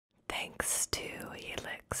Thanks to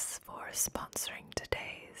Helix for sponsoring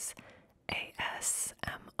today's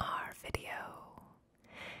ASMR video.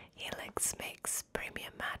 Helix makes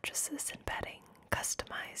premium mattresses and bedding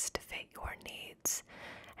customized to fit your needs,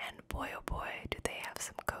 and boy oh boy do they have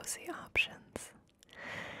some cozy options.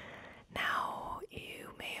 Now,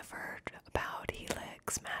 you may have heard about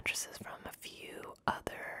Helix mattresses from a few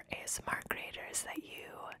other ASMR creators that you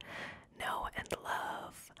know and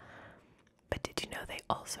love, but did you know they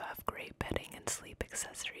also have great bedding and sleep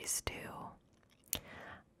accessories too?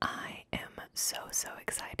 I am so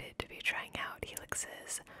excited to be trying out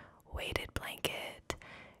Helix's weighted blanket,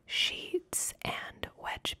 sheets, and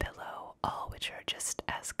wedge pillow, all which are just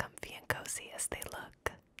as comfy and cozy as they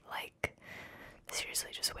look. Like,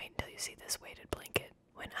 seriously, just wait until you see this weighted blanket.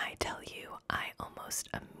 When I tell you, I almost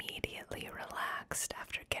immediately relaxed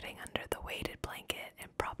after getting under the weighted blanket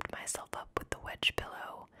and propped myself up with the wedge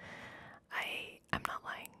pillow. I'm not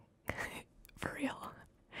lying. For real.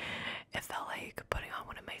 It felt like putting on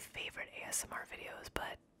one of my favorite ASMR videos,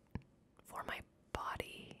 but for my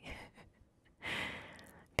body.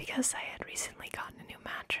 Because I had recently gotten a new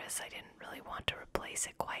mattress, I didn't really want to replace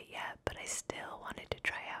it quite yet, but I still wanted to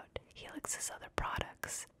try out Helix's other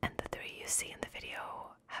products, and the three you see in the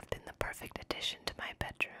video have been the perfect addition to my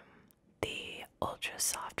bedroom. The ultra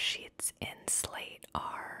soft sheets in slate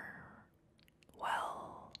are,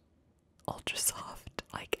 well, ultra soft.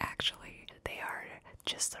 Like, actually, they are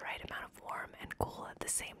just the right amount of warm and cool at the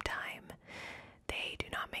same time. They do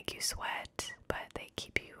not make you sweat, but they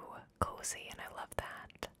keep you cozy, and I love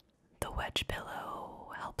that. The wedge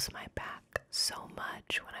pillow helps my back so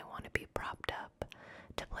much when I want to be propped up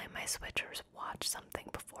to play my Switch or watch something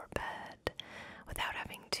before bed without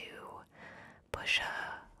having to push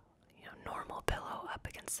a normal pillow up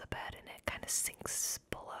against the bed and it kind of sinks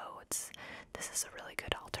below. This is a really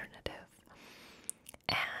good alternative.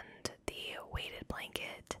 And the weighted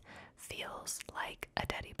blanket feels like a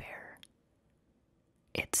teddy bear.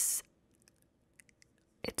 It's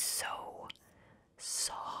so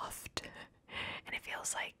soft, and it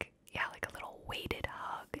feels like, like a little weighted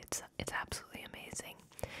hug. It's absolutely amazing.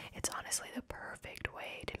 It's honestly the perfect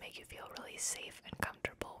way to make you feel really safe and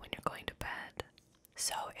comfortable when you're going to bed.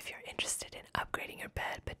 So if you're interested in upgrading your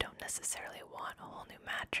bed but don't necessarily want a whole new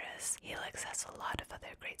mattress, Helix has a lot of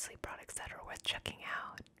other great sleep products that are worth checking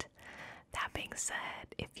out. That being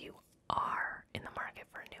said, if you are in the market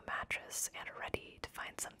for a new mattress and are ready to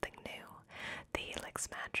find something new, the Helix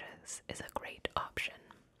mattress is a great option.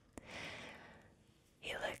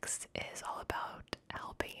 Helix is all about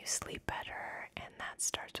helping you sleep better, and that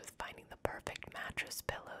starts with finding the perfect mattress,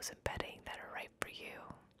 pillows, and bedding that are right for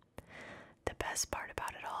you. The best part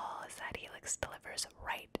about it all is that Helix delivers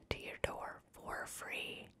right to your door for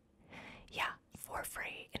free. Yeah, for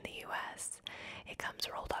free in the US. It comes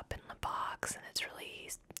rolled up in the box, and it's really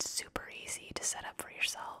super easy to set up for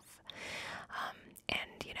yourself. And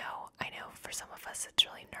I know for some of us it's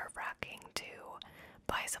really nerve-wracking to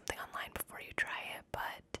buy something online before you try it,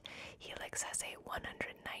 but Helix has a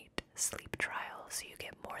 100-night sleep trial, so you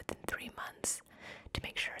get more than 3 months to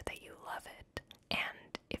make sure that you love it.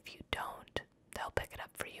 And if you don't, they'll pick it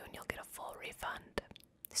up for you and you'll get a full refund.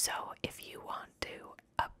 So if you want to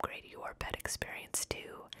upgrade your bed experience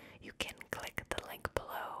too, you can click the link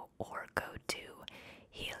below or go to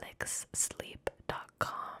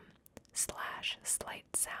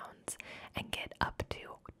helixsleep.com/slightsounds and get up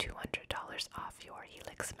to $200 off your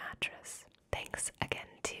Helix mattress. Thanks again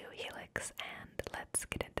to Helix, and let's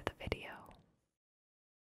get into the video.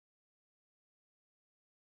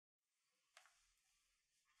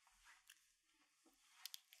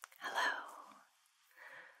 Hello.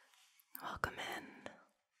 Welcome in.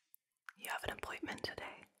 You have an appointment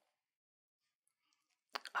today.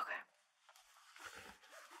 Okay.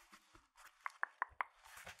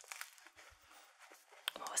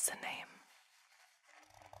 What was the name?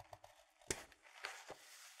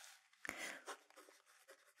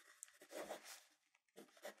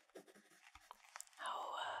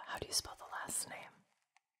 How do you spell the last name?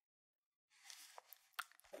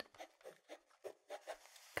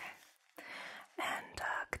 Okay. And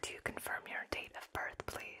could you confirm your date of birth,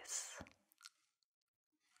 please?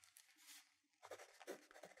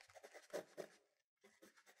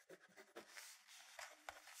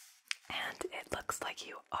 And it looks like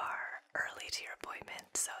you are early to your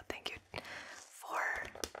appointment, so thank you for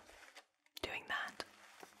doing that.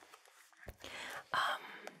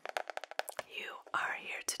 You are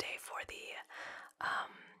here today for the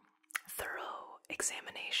thorough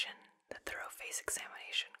examination, the thorough face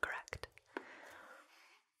examination, correct?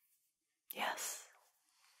 Yes.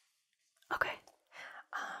 Okay.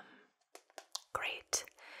 Great.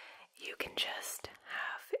 you can just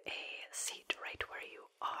have a seat right where you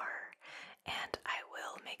are, and I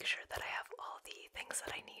will make sure that I have all the things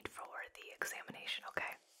that I need for the examination,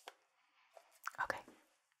 okay? Okay.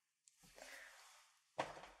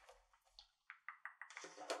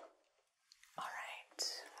 Alright,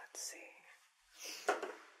 let's see.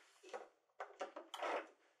 We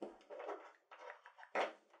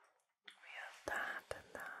have that and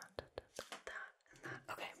that and that and that.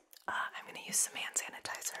 Okay, I'm going to use some hand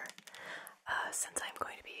sanitizer. Since I'm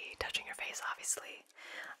going to be touching your face, obviously,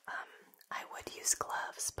 I would use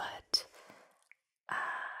gloves, but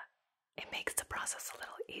it makes the process a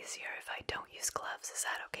little easier if I don't use gloves. Is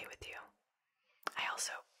that okay with you? I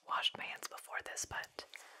also washed my hands before this, but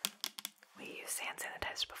we use hand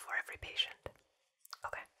sanitizer before every patient.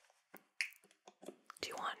 Okay. Do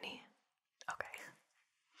you want any? Okay.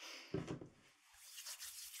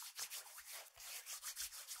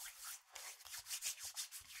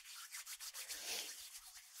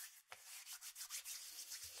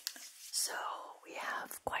 So, we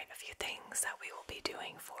have quite a few things that we will be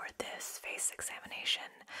doing for this face examination.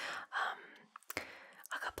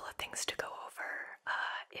 A couple of things to go over.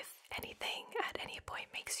 If anything at any point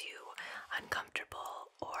makes you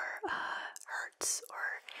uncomfortable or hurts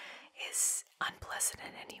or is unpleasant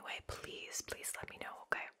in any way, please let me know,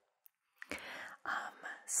 okay?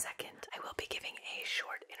 Second, I will be giving a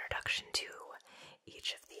short introduction to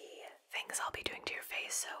each of the things I'll be doing to your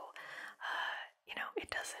face, so, it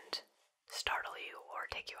doesn't startle you or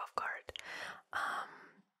take you off guard.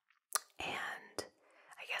 And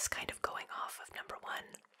I guess kind of going off of number one,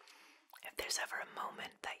 if there's ever a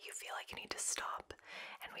moment that you feel like you need to stop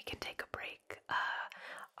and we can take a break,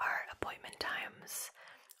 our appointment times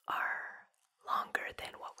are longer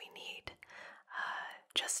than what we need,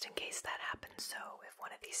 just in case that happens. So if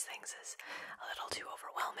one of these things is a little too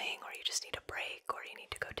overwhelming, or you just need a break, or you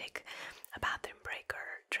need to go take a bathroom break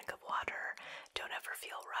or drink of water, don't ever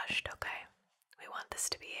feel rushed, okay? We want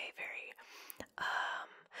this to be a very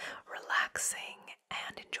relaxing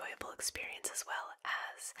and enjoyable experience, as well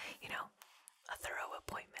as, a thorough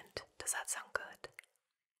appointment. Does that sound good?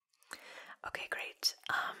 Okay, great.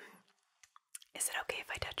 Is it okay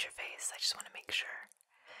if I touch your face? I just want to make sure.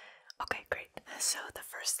 Okay, great. So the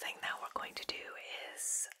first thing that we're going to do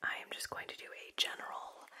is I am just going to do a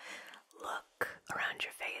general look around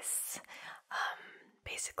your face.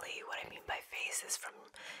 Basically what I mean by face is from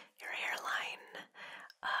your hairline,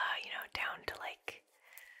 down to like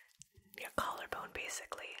your collarbone,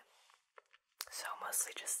 basically. So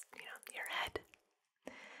mostly just, your head.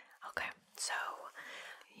 Okay, so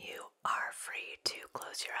you are free to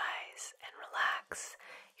close your eyes and relax.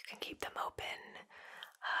 You can keep them open,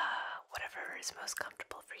 whatever is most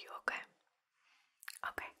comfortable for you, okay?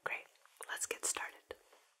 Okay, great. Let's get started.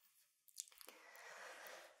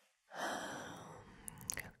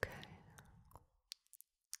 Okay.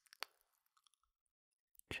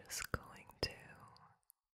 Just going to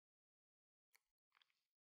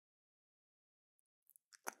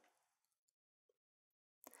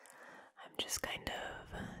I'm just kind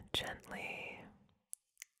of gently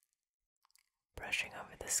brushing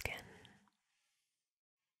over the skin.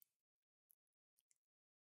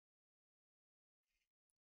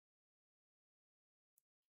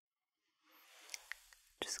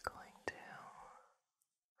 Just going to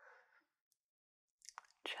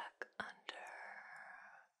check under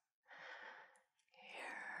here,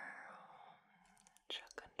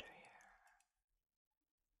 check under here.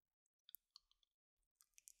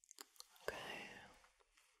 Okay,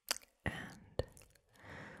 and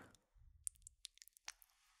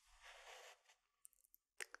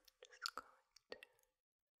just going to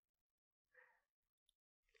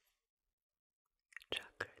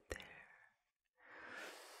check right there.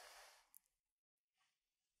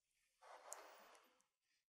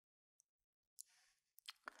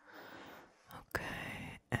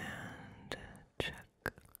 Okay, and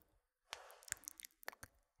check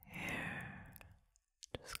here.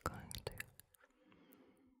 Just going to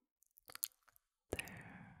there.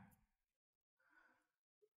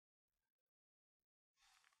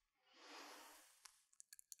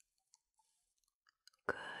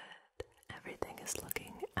 Good. Everything is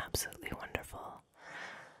looking absolutely wonderful.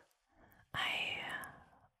 I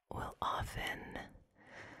will often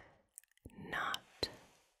not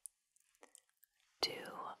do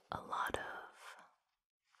a lot of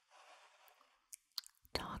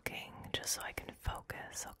talking just so I can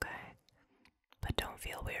focus, okay? But don't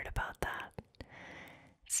feel weird about that.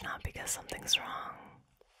 It's not because something's wrong.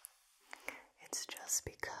 It's just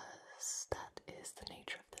because that is the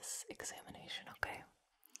nature of this examination, okay?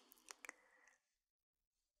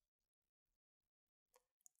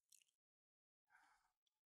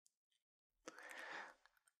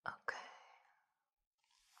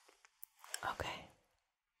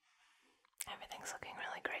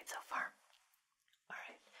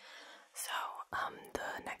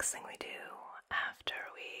 next thing we do after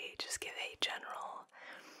we just give a general,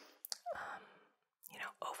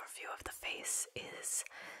 overview of the face is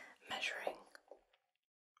measuring.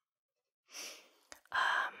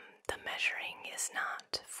 The measuring is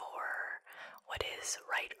not for what is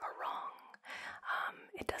right or wrong.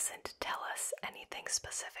 It doesn't tell us anything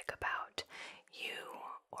specific about you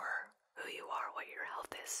or who you are, what your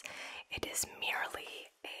health is. It is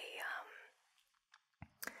merely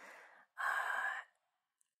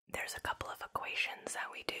there's a couple of equations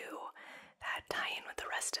that we do that tie in with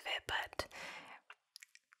the rest of it, but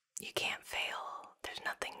you can't fail. There's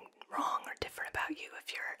nothing wrong or different about you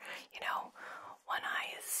if you're, one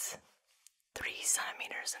eye is 3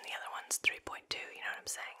 centimeters and the other one's 3.2, you know what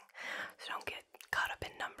I'm saying? So don't get caught up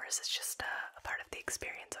in numbers, it's just a part of the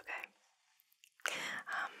experience, okay?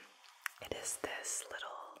 It is this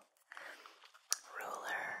little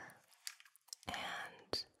ruler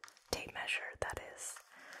and tape measure, that is.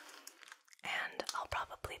 And I'll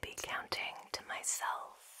probably be counting to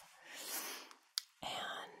myself.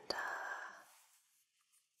 And,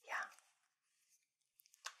 yeah.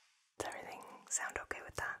 Does everything sound okay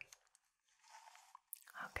with that?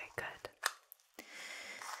 Okay, good.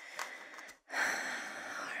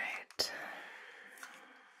 Alright.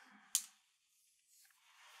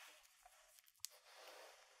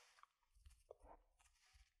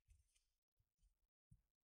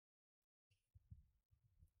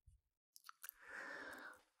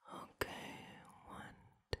 Okay, 1,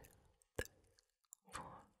 2, 3, 4,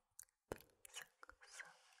 6,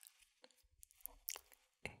 7,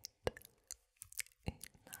 8, 8,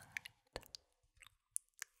 9.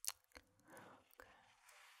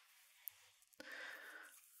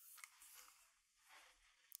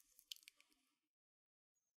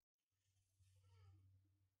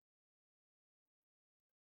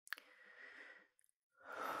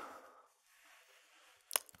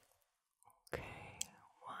 Okay,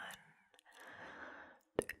 1,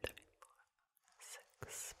 2, 3, 4,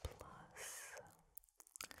 6 plus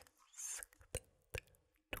 6,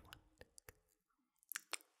 20.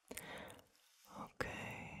 Okay.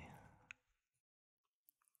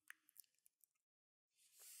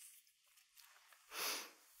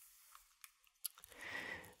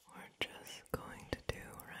 We're just going to do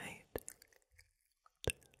right.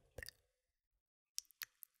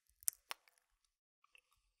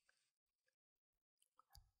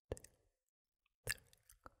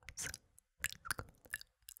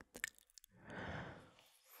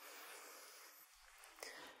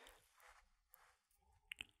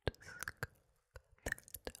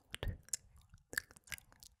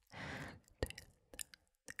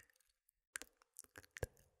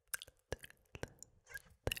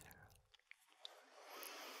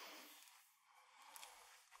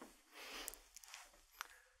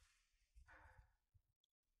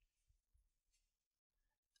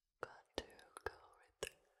 Got to go right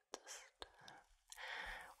there. Just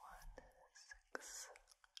 1, 6,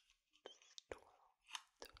 12,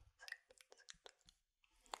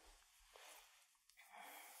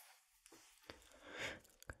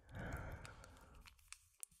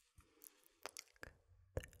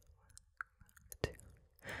 2.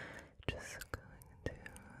 Just going to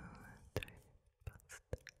 3 plus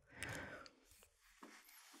 2, 3,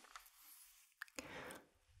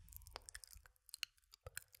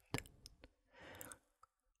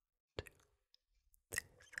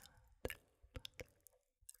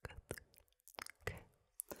 7, okay.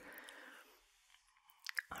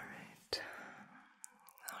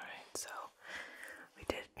 Alright, so we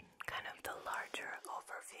did kind of the larger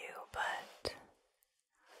overview, but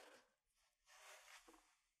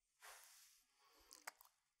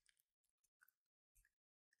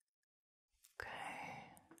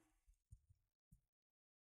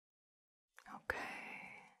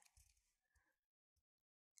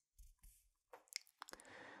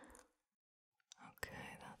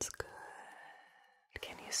Okay, that's good.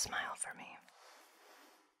 Can you smile for me?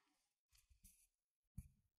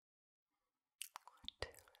 1, 2,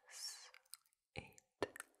 8. 8.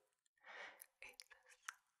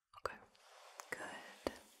 Okay,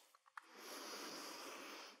 good.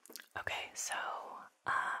 Okay, so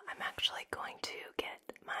I'm actually going to get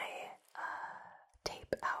my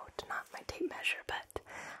tape out, not my tape measure, but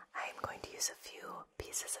I'm going to use a few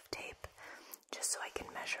pieces of tape just so I can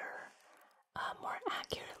measure more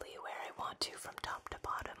accurately where I want to from top to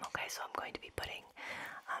bottom. Okay, so I'm going to be putting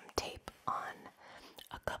tape on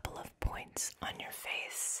a couple of points on your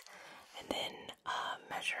face and then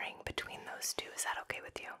measuring between those two. Is that okay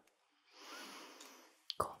with you?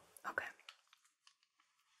 Cool, okay.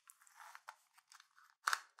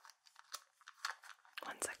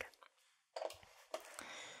 One second.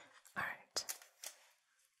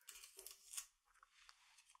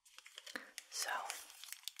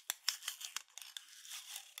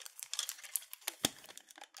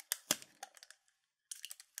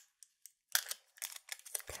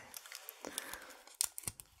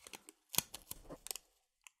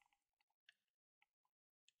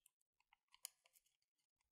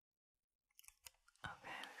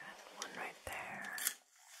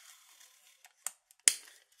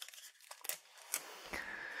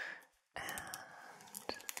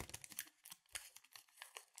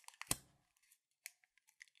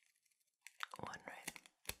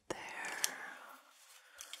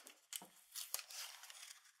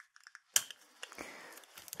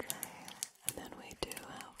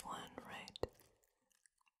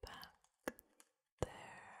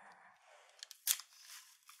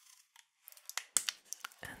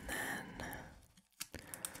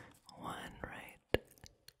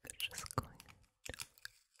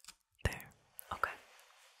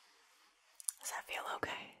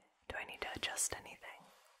 just anything?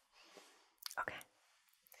 Okay.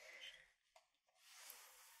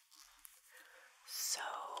 So,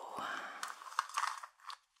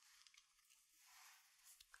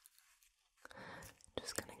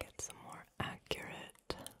 just gonna get some more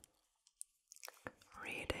accurate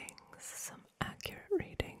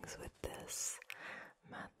readings with this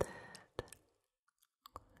method.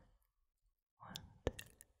 1, 2,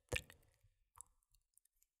 3.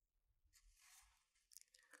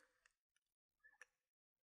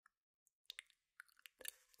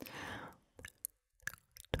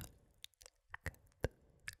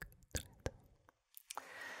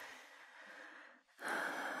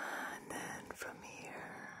 And then from here,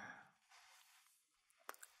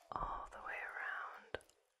 all the way around.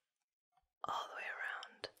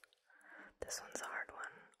 This one's a hard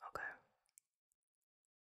one. Okay.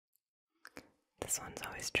 This one's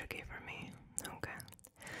always tricky for me. Okay.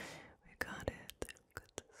 We got it.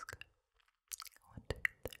 Good. 1, 2,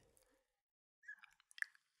 3.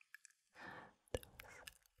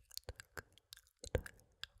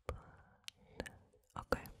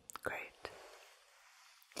 Okay, great.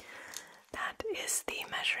 That is the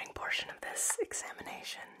measuring portion of this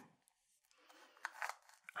examination.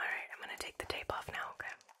 Alright, I'm going to take the tape off now,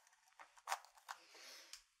 okay?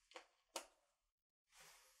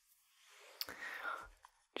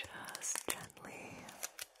 Just gently.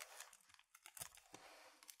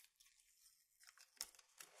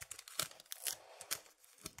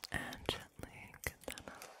 And gently get that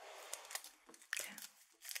off. Okay.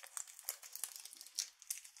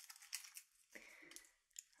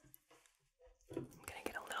 I'm gonna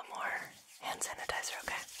get a little more hand sanitizer,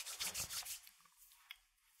 okay?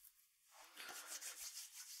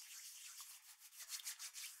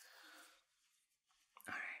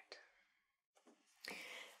 Alright.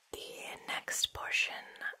 The next portion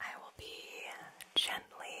I will be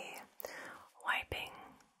gently wiping,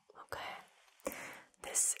 okay?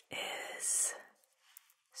 This is,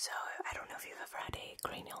 so I don't know if you've ever had a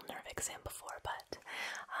cranial nerve exam before, but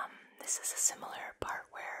this is a similar part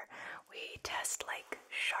where we test like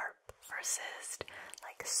sharp versus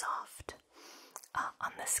like soft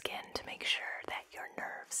on the skin to make sure that your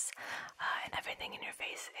nerves and everything in your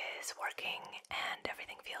face is working and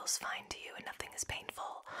everything feels fine to you and nothing is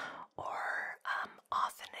painful or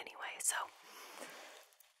off in any way. So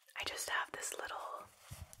I just have this little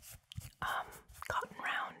cotton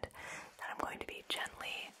round that I'm going to be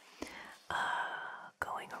gently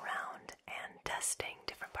going around and testing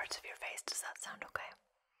different parts of your face. Does that sound okay?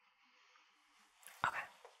 Okay.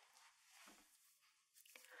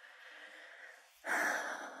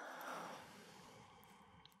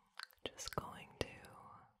 Just going to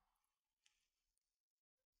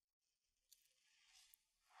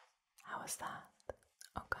how is that?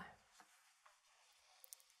 Okay.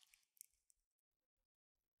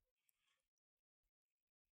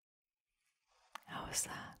 How is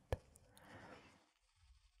that?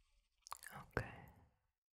 Okay.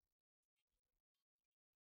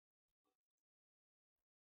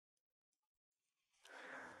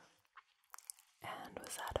 And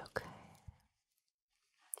was that okay?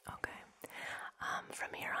 Okay.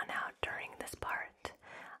 From here on out during this part,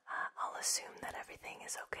 I'll assume that everything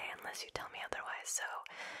is okay unless you tell me otherwise. So,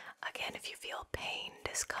 again, if you feel pain,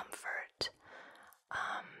 discomfort,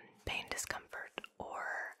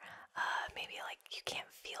 or maybe like you can't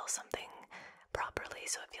feel something properly,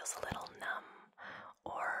 so it feels a little numb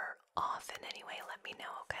or off in any way, let me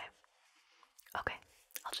know, okay? Okay,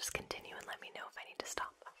 I'll just continue and let me know if I need to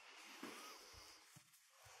stop.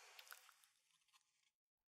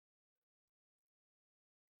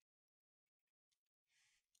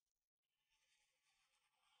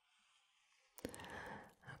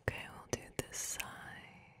 Okay, we'll do this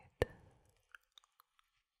side.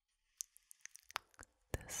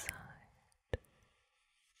 This side.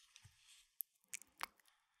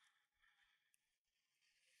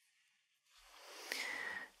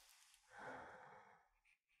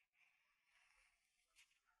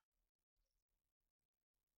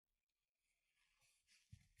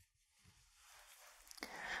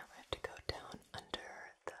 We have to go down under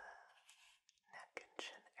the neck and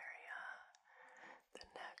chin area. The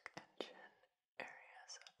neck and chin area,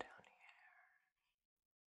 so down here.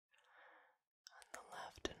 On the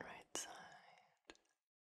left and right side.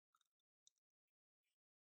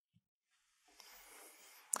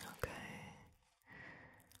 Okay.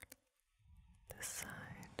 This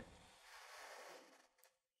side.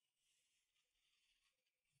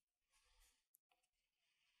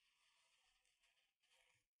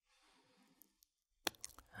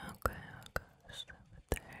 Okay, I'll go just over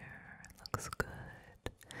there. Looks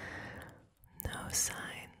good. No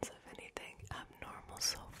signs of anything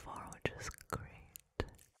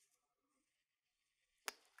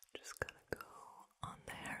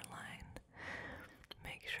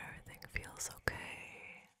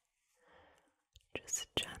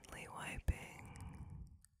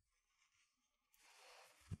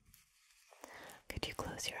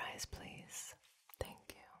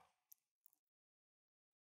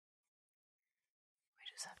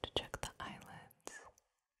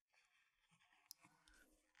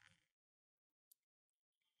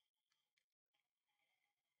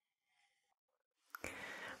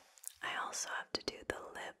also have to do the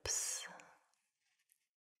lips,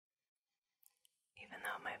 even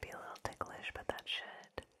though it might be a little ticklish, but that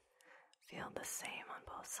should feel the same on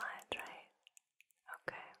both sides, right?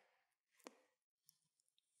 Okay.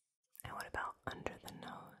 And what about under the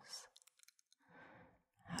nose?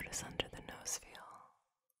 How does under the nose feel?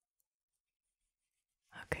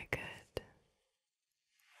 Okay, good.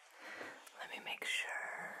 Let me make sure.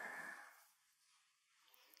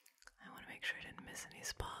 I want to make sure I didn't miss any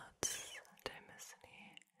spots. Did I miss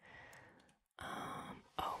any?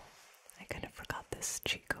 Oh, I kind of forgot this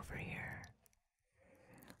cheek over here.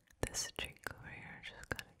 This cheek over here, just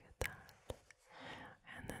gotta get that.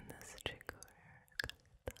 And then this cheek over here, gotta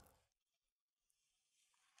get that.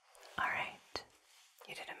 Alright,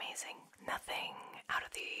 you did amazing. Nothing out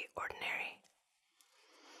of the ordinary.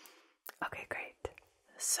 Okay, great.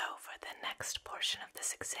 So for the next portion of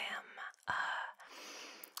this exam,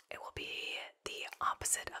 it will be the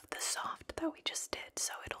opposite of the soft that we just did.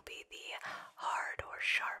 So it'll be the hard or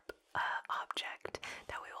sharp object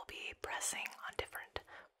that we will be pressing on different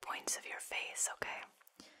points of your face, okay?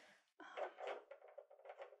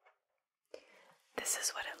 This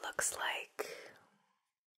is what it looks like.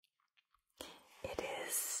 It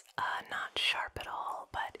is not sharp at all,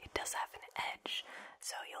 but it does have an edge,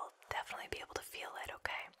 so you'll definitely be able to feel it,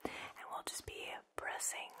 okay? And we'll just be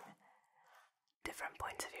pressing different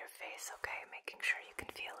points of your face, okay? Making sure you can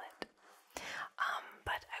feel it.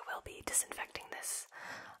 But I will be disinfecting this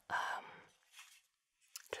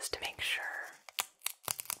just to make sure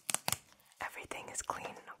everything is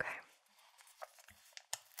clean, okay?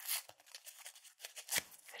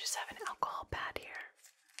 I just have an alcohol pad here.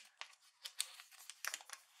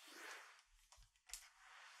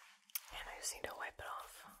 And I just need to wipe it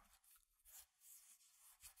off.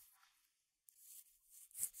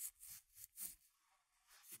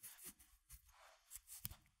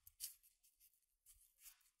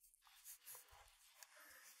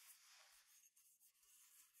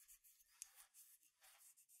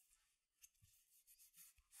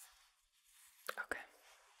 Okay.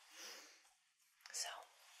 So,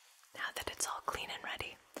 now that it's all clean and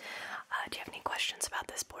ready, do you have any questions about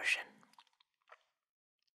this portion?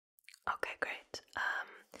 Okay, great.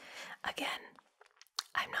 Again,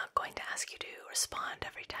 I'm not going to ask you to respond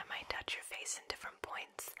every time I touch your face in different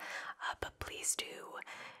points, but please do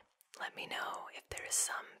let me know if there is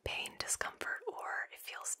some pain, discomfort, or it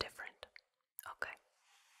feels different. Okay.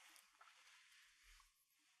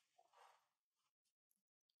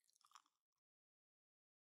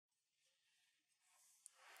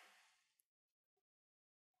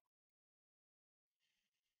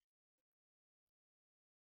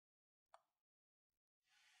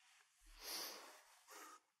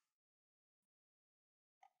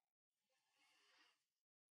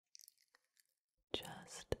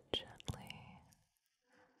 Just gently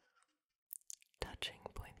touching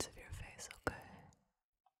points of your face, okay?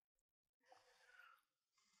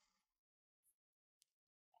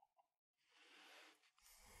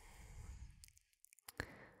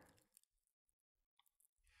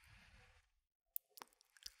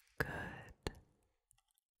 Good.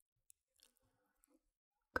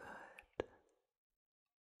 Good.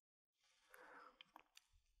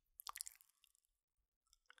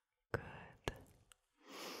 Good.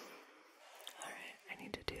 Alright, I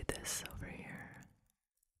need to do this over here.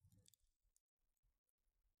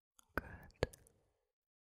 Good.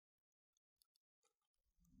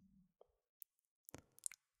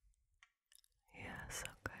 Yes,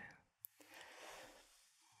 okay.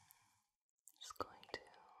 Just going to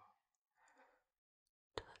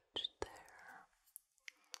touch there.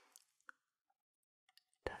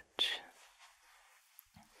 Touch.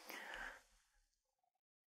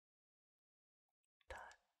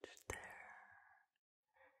 Touch there.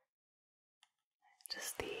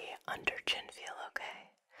 Does the under chin feel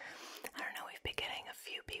okay? I don't know, we've been getting a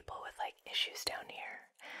few people with like issues down here.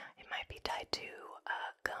 It might be tied to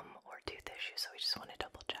gum or tooth issues, so we just want to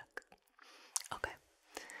double check. Okay.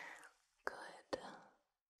 Good.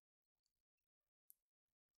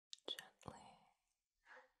 Gently.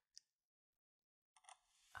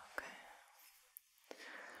 Okay.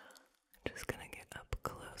 I'm just gonna get up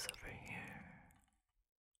close over here.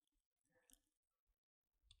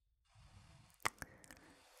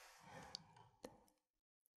 And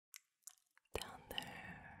down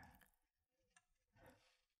there.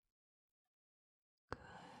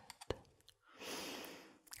 Good.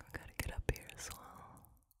 We gotta get up here as well.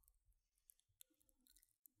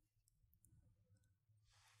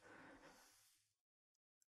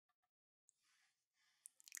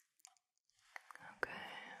 Okay.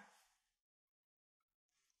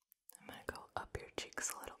 I'm gonna go up your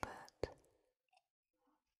cheeks a little bit.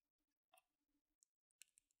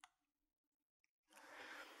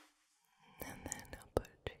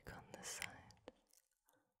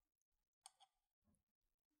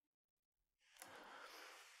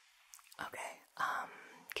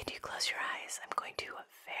 eyes. I'm going to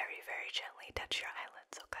very, very gently touch your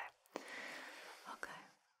eyelids, okay? Okay.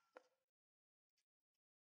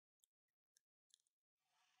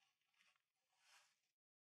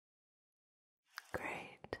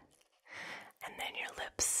 Great. And then your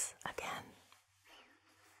lips again.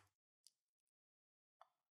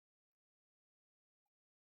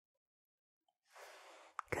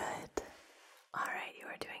 Good. Alright, you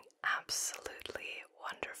are doing absolutely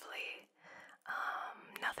wonderfully.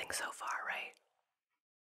 Nothing so far, right?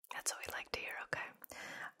 That's what we like to hear, okay?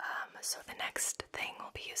 So the next thing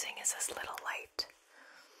we'll be using is this little light.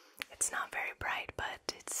 It's not very bright, but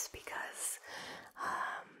it's because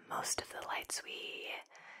most of the lights we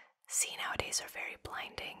see nowadays are very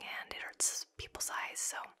blinding and it hurts people's eyes,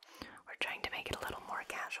 so we're trying to make it a little more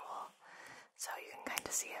casual so you can kind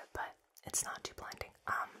of see it, but it's not too blinding.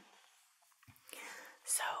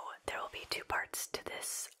 So there will be two parts to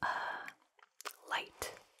this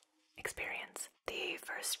light experience. The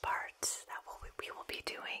first part that we will be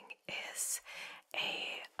doing is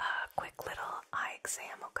a quick little eye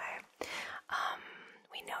exam, okay?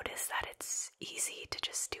 We noticed that it's easy to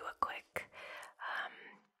just do a quick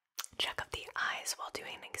check of the eyes while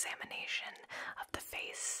doing an examination of the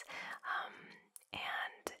face,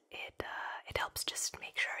 and it helps just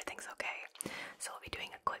make sure everything's okay. So we'll be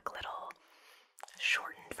doing a quick little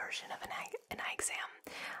shortened version of an eye exam.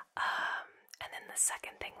 And then the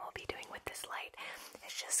second thing we'll be doing with this light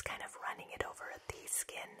is just kind of running it over the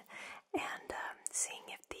skin and seeing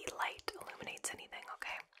if the light illuminates anything,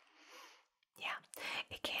 okay? Yeah,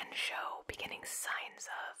 it can show beginning signs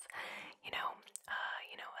of,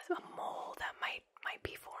 a mole that might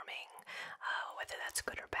be forming, whether that's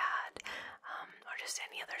good or bad, or just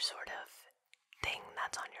any other sort of thing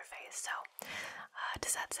that's on your face. So,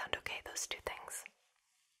 does that sound okay, those two things?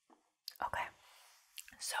 Okay,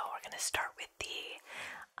 so we're going to start with the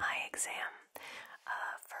eye exam.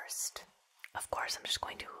 First, of course, I'm just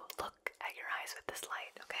going to look at your eyes with this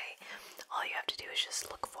light, okay? All you have to do is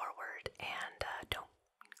just look forward and don't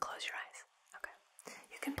close your eyes, okay?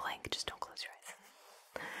 You can blink, just don't close your eyes.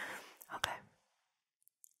 Okay.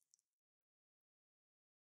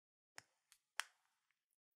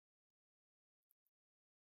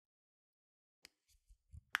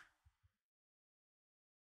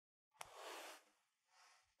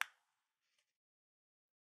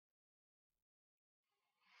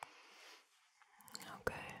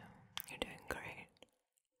 Okay, you're doing great.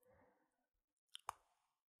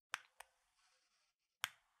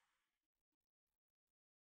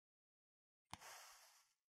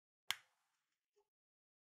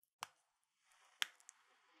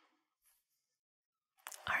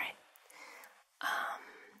 Alright,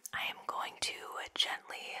 I am going to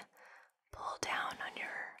gently pull down on your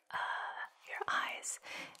eyes,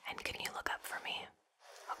 and can you look up for me?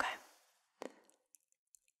 Okay.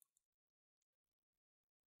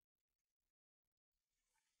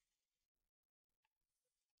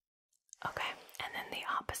 Okay, and then the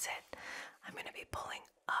opposite. I'm going to be pulling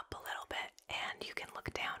up a little bit, and you can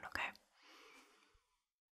look down, okay?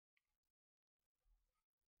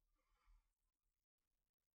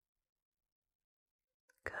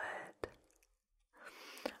 Good.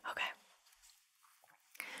 Okay.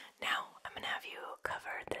 Now, I'm going to have you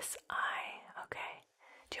cover this eye, okay?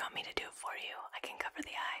 Do you want me to do it for you? I can cover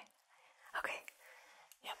the eye. Okay.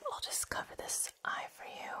 Yep, I'll just cover this eye for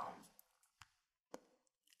you.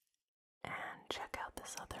 And check out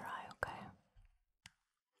this other eye, okay?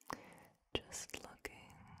 Just looking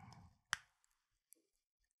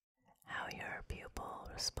how your pupil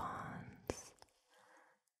responds,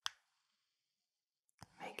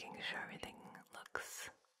 making sure everything looks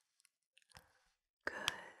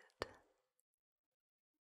good.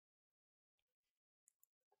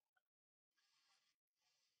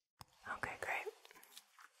 Okay, great.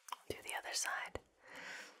 Do the other side.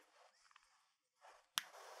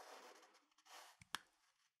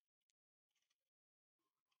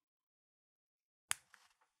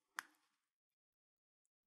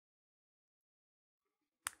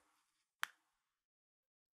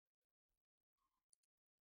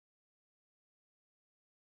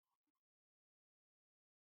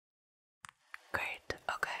 Great,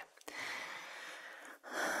 okay.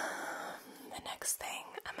 The next thing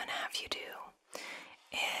I'm gonna have you do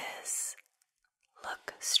is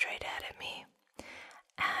look straight ahead at me,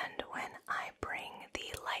 and when I bring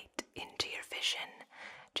the light into your vision,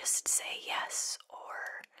 just say yes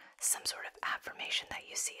or some sort of affirmation that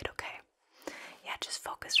you see it, okay? Yeah, just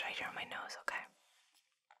focus right here on my nose, okay?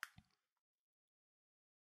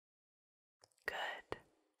 Good.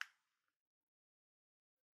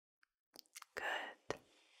 Good.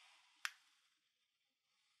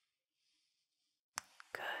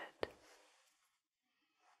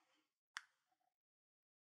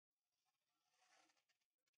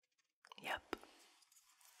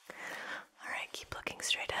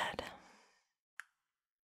 straight ahead.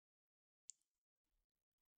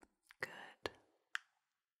 Good.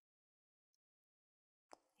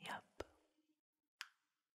 Yep.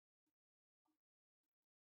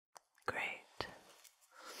 Great.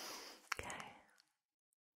 Okay.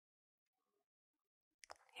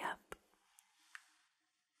 Yep.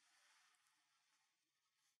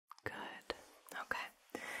 Good.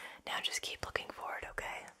 Okay. Now just keep looking forward,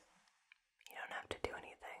 okay? You don't have to do anything.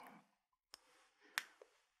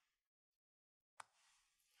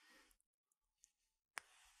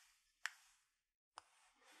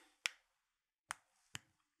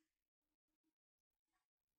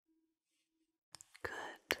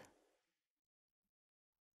 Good.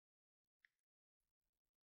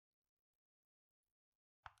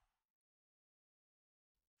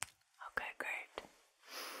 Okay, great.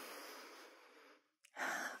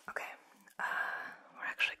 Okay, we're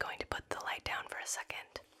actually going to put the light down for a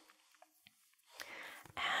second.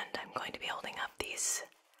 And I'm going to be holding up these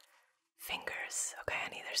fingers, okay,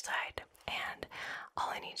 on either side. And all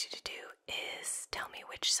I need you to do is tell me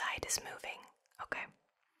which side is moving, okay?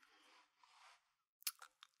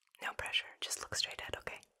 No pressure, just look straight ahead,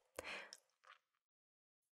 okay?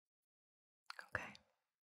 Okay.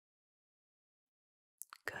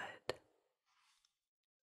 Good.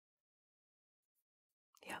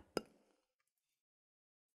 Yep.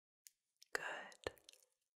 Good.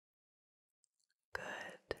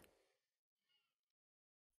 Good.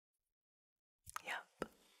 Yep.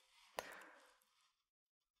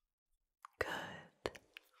 Good.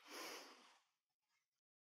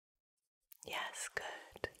 Yes,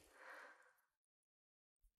 good.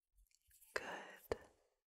 Good.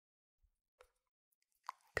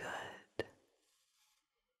 Good.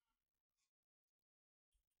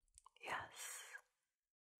 Yes.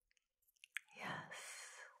 Yes.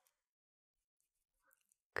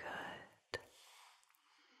 Good.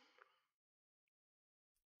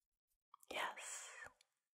 Yes.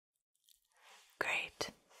 Great.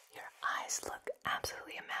 Your eyes look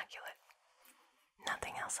absolutely immaculate.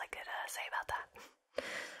 Nothing else I could say about that.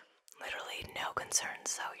 Literally no concerns,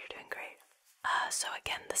 so you're doing great. So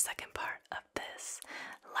again, the second part of this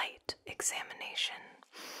light examination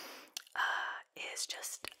is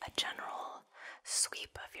just a general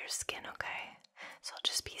sweep of your skin, okay? So I'll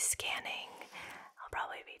just be scanning. I'll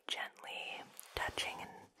probably be gently touching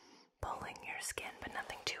and pulling your skin, but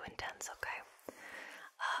nothing too intense, okay?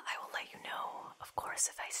 I will let you know, of course,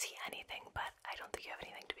 if I see anything, but I don't think you have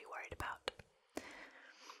anything to be worried about.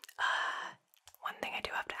 One thing I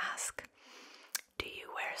do have to ask, do you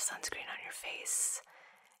wear sunscreen on your face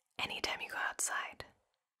anytime you go outside?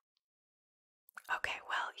 Okay,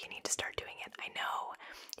 well, you need to start doing it. I know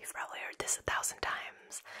you've probably heard this 1,000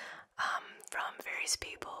 times from various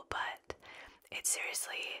people, but it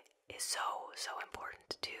seriously is so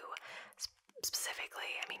important to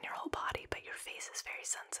specifically, I mean, your whole body, but your face is very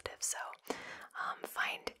sensitive, so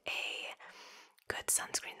find a good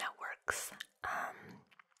sunscreen that works.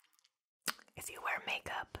 If you wear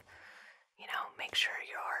makeup, you know, make sure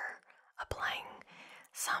you're applying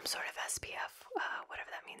some sort of SPF, whatever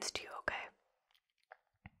that means to you, okay?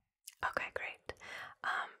 Okay, great.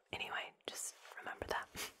 Anyway, just remember that.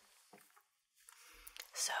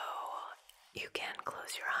 So, you can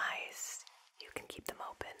close your eyes, you can keep them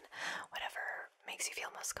open, whatever makes you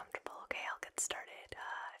feel most comfortable, okay? I'll get started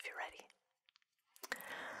if you're ready.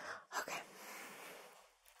 Okay.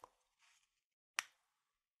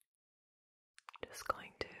 Just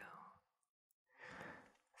going to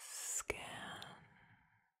scan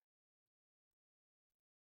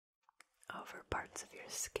over parts of your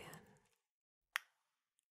skin.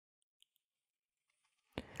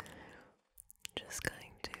 Just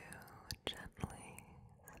going to gently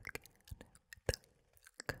scan it.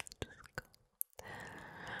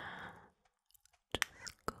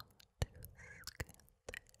 Just go to scan.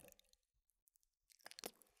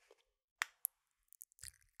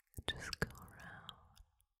 Just go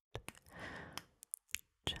around.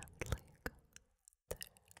 Gently go there.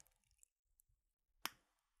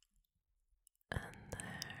 And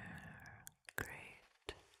there.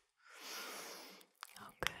 Great.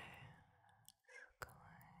 Okay.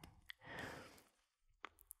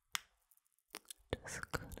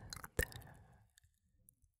 Just going there.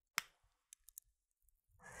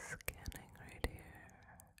 Scanning right here.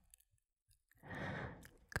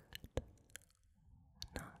 Good.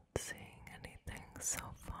 Not seeing anything so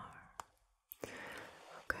far.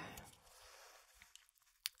 Okay.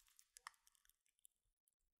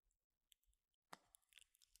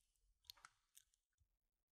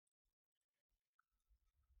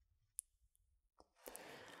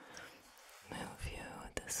 Move you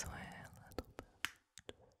this way a little bit.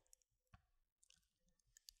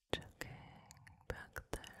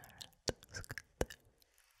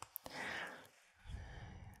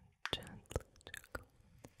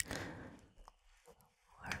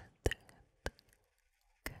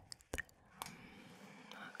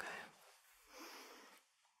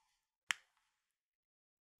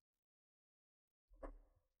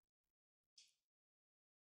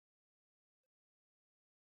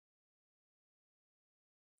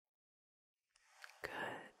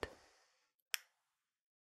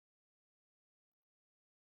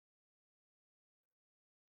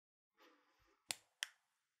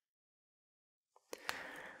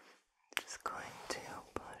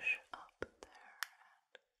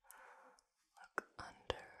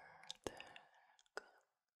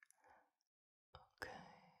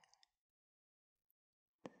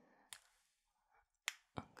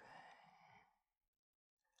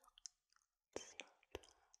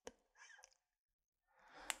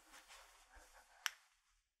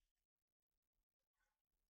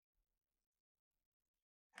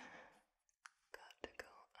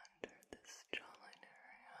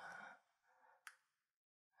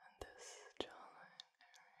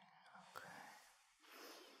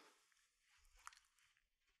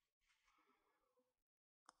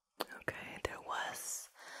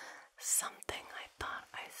 something I thought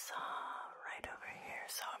I saw right over here,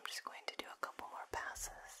 so I'm just going to do a couple more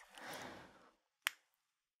passes.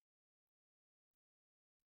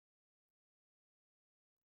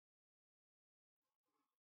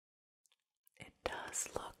 It does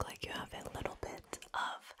look like you have a little bit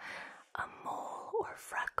of a mole or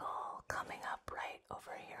freckle coming up right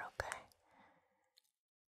over here, okay?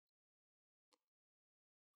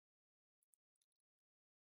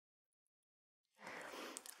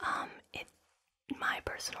 My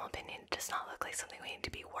personal opinion, does not look like something we need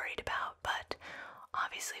to be worried about, but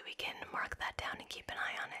obviously we can mark that down and keep an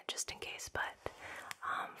eye on it just in case. But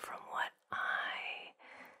from what I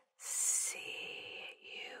see,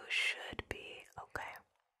 you should be okay.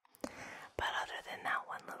 But other than that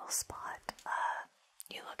one little spot,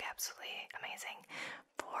 you look absolutely amazing.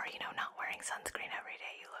 For, not wearing sunscreen every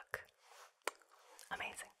day, you look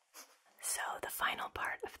amazing. So the final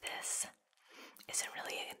part of this isn't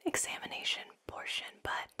really an examination portion,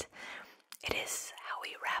 but it is how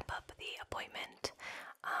we wrap up the appointment.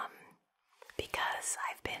 Because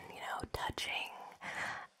I've been, touching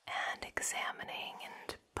and examining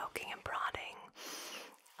and poking and prodding,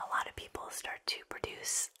 a lot of people start to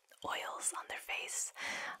produce oils on their face.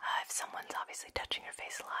 If someone's obviously touching your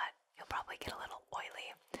face a lot, you'll probably get a little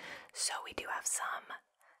oily. So we do have some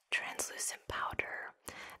translucent powder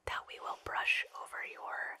that we will brush over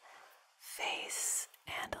your face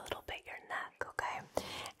and a little bit your neck, okay?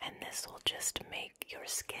 And this will just make your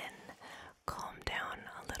skin calm down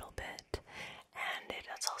a little bit, and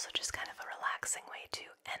it's also just kind of a relaxing way to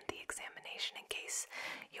end the examination in case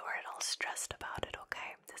you are at all stressed about it,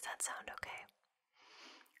 okay? Does that sound okay?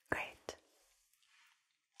 Great.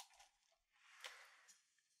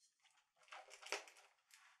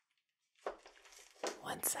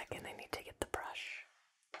 1 second, I need to get the brush.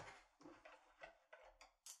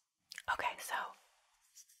 Okay, so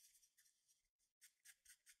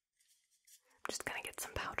I'm just gonna get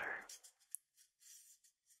some powder.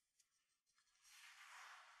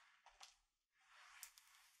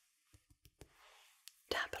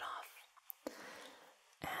 Tap it off.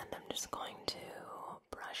 And I'm just going to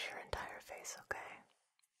brush your entire face,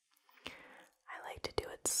 okay? I like to do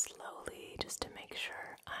it slowly just to make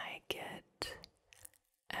sure I get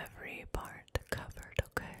every part covered,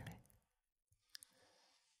 okay?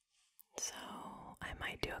 So I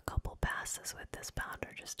might do a couple passes with this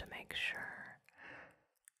powder just to make sure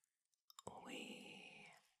we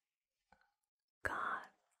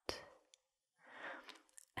got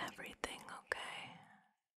everything, okay?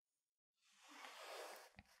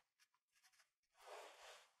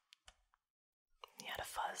 You had a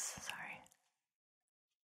fuzz, sorry.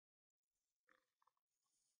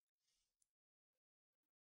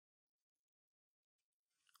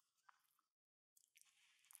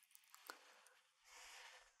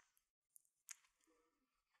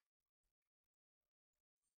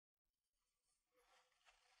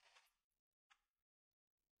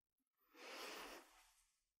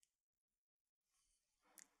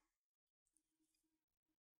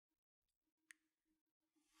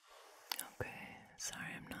 Okay, sorry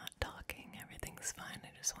I'm not talking. Everything's fine. I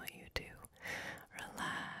just want you to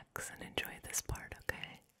relax and enjoy this part,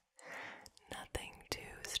 okay? Nothing to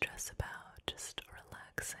stress about, just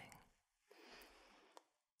relaxing.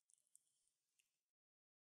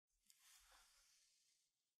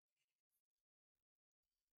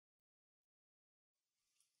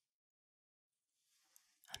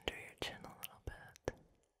 Under your chin a little bit.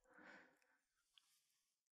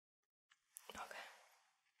 Okay.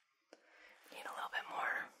 Need a little bit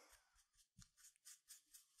more.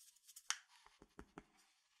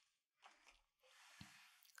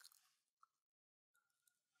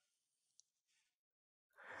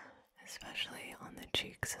 Especially on the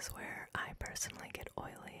cheeks is where I personally get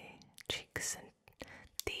oily. Cheeks and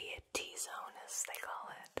the T-zone, as they call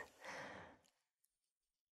it.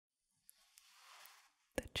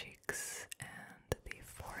 The cheeks and the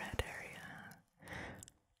forehead area.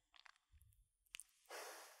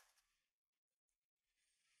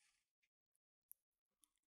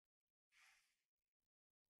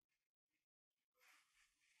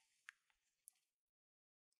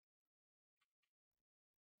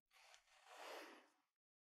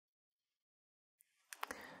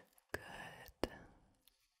 Good.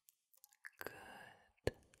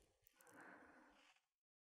 Good.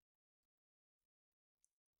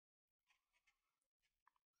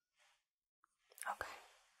 Okay.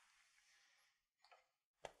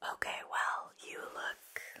 Okay, well, you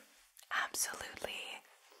look absolutely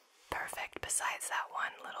perfect besides that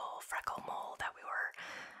one little freckle mole that we were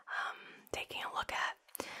taking a look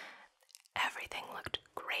at. Everything looked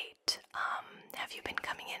great. Have you been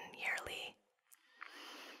coming in yearly?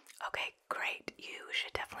 Okay, great. You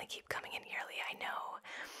should definitely keep coming in yearly. I know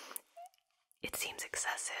it seems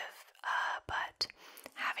excessive, but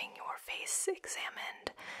having your face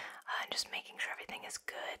examined and just making sure everything is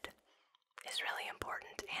good is really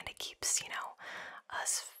important, and it keeps,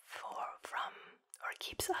 us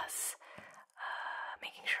keeps us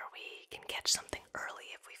making sure we can catch something early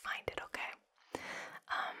if we find it, okay?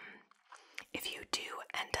 If you do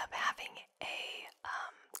end up having a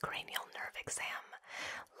cranial nerve exam,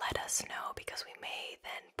 let us know, because we may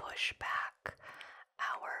then push back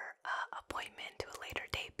our appointment to a later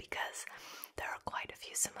date, because there are quite a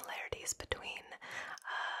few similarities between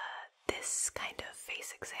this kind of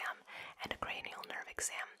face exam and a cranial nerve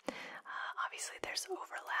exam. Obviously there's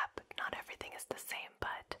overlap, not everything is the same,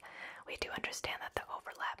 but we do understand that the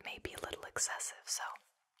overlap may be a little excessive, so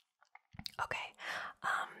okay.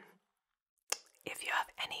 If you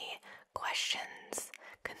have any questions,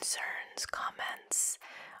 concerns, comments,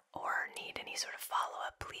 or need any sort of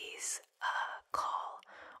follow-up, please call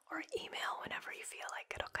or email whenever you feel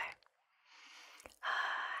like it, okay?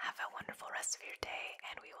 Have a wonderful rest of your day,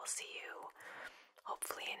 and we will see you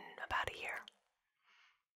hopefully in about a year.